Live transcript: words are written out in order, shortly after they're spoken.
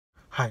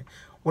Hi,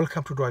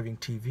 welcome to Driving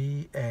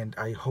TV and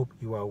I hope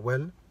you are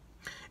well.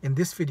 In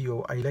this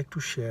video, I like to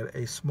share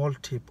a small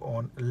tip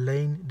on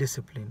lane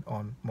discipline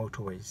on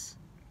motorways.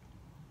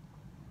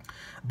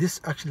 This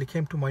actually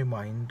came to my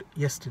mind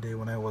yesterday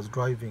when I was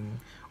driving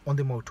on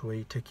the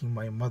motorway taking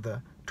my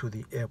mother to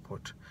the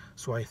airport.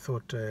 So I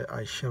thought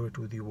I share it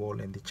with you all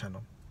in the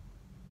channel.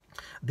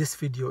 This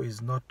video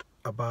is not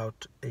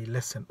about a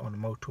lesson on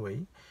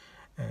motorway.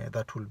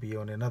 That will be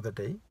on another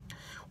day.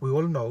 We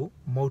all know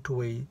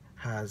motorway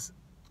has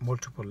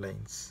multiple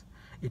lanes.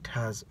 It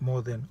has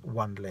more than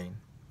one lane.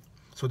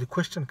 So the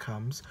question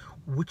comes,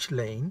 which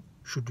lane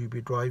should you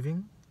be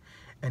driving?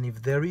 And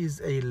if there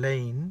is a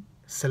lane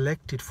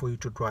selected for you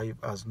to drive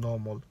as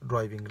normal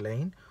driving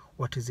lane,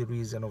 what is the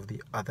reason of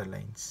the other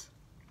lanes?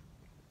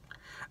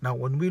 Now,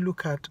 when we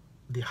look at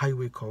the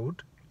highway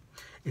code,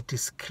 it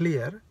is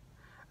clear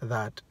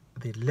that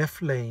the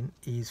left lane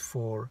is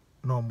for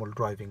normal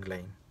driving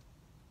lane.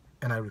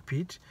 And I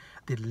repeat,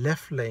 the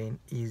left lane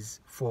is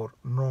for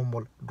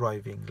normal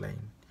driving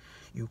lane.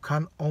 You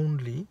can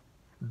only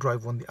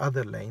drive on the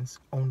other lanes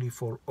only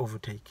for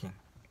overtaking.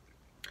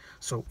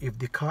 So if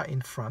the car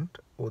in front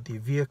or the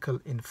vehicle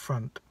in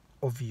front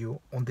of you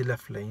on the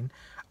left lane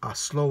are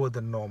slower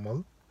than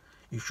normal,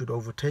 you should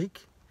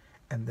overtake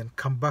and then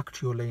come back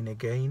to your lane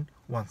again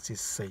once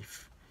it's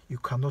safe. You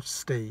cannot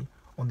stay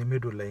on the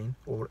middle lane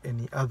or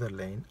any other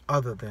lane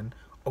other than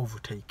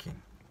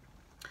overtaking.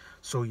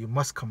 So you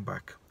must come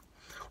back.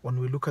 When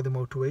we look at the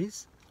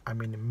motorways,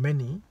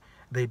 many,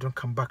 they don't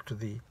come back to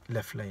the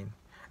left lane.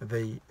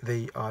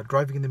 They are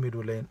driving in the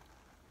middle lane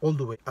all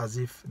the way as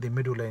if the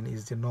middle lane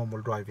is the normal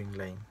driving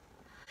lane.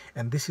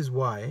 And this is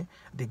why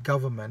the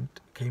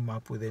government came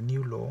up with a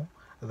new law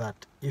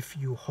that if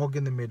you hog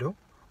in the middle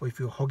or if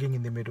you're hogging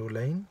in the middle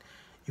lane,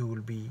 you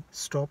will be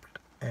stopped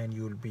and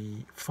you will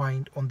be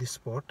fined on the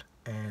spot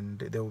and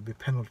there will be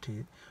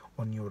penalty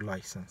on your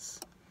license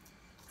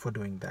for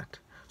doing that.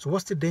 So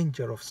what's the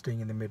danger of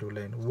staying in the middle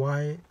lane?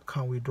 Why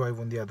can't we drive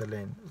on the other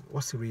lane?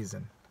 What's the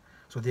reason?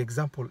 So the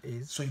example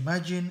is, so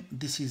imagine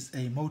this is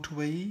a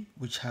motorway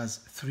which has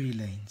 3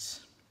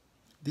 lanes.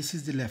 This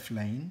is the left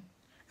lane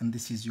and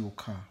this is your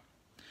car.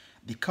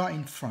 The car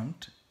in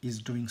front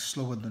is doing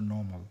slower than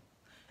normal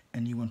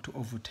and you want to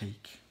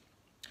overtake.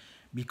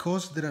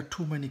 Because there are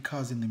too many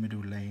cars in the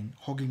middle lane,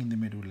 hogging in the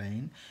middle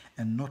lane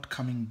and not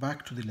coming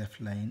back to the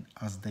left lane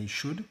as they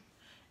should,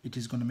 it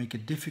is going to make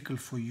it difficult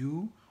for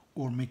you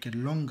or make it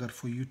longer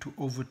for you to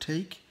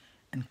overtake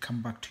and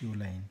come back to your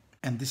lane.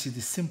 And this is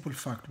the simple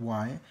fact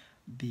why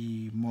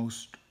the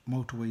most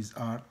motorways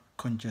are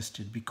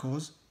congested,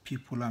 because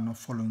people are not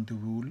following the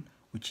rule,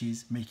 which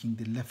is making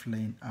the left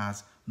lane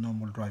as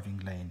normal driving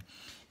lane.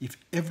 If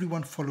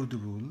everyone followed the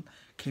rule,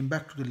 came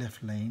back to the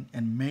left lane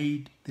and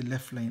made the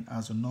left lane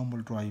as a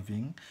normal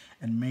driving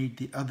and made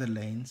the other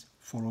lanes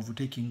for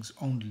overtakings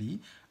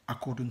only,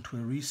 according to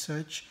a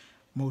research,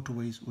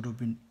 motorways would have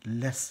been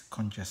less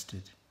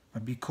congested.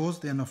 But because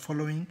they are not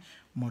following,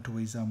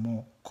 motorways are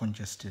more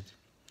congested.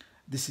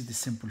 This is the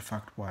simple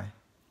fact why.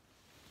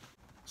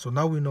 So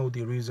now we know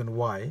the reason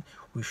why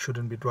we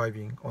shouldn't be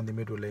driving on the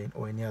middle lane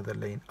or any other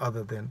lane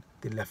other than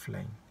the left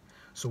lane.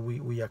 So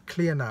we are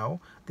clear now,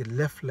 the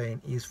left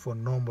lane is for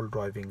normal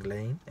driving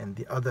lane and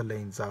the other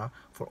lanes are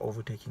for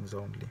overtakings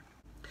only.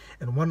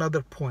 And one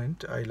other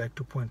point I like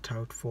to point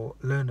out for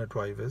learner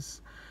drivers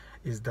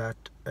is that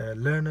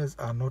learners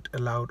are not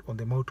allowed on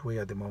the motorway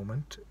at the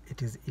moment.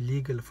 It is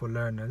illegal for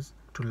learners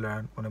to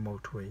learn on a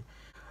motorway.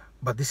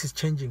 But this is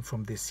changing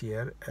from this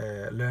year.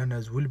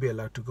 Learners will be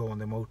allowed to go on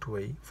the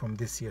motorway from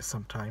this year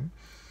sometime.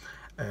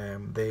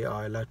 They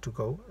are allowed to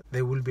go.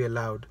 They will be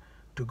allowed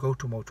to go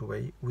to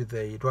motorway with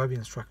a driving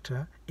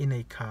instructor in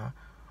a car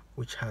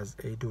which has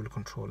a dual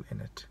control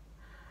in it.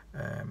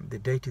 The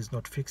date is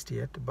not fixed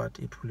yet, but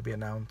it will be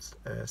announced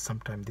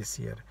sometime this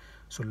year.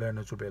 So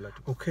learners will be allowed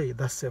to. Okay,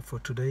 that's it for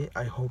today.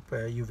 I hope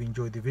you've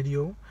enjoyed the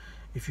video.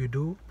 If you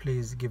do,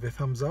 please give a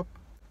thumbs up.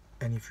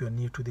 And if you're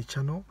new to the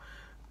channel,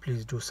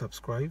 please do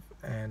subscribe.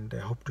 And I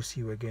hope to see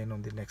you again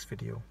on the next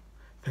video.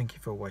 Thank you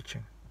for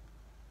watching.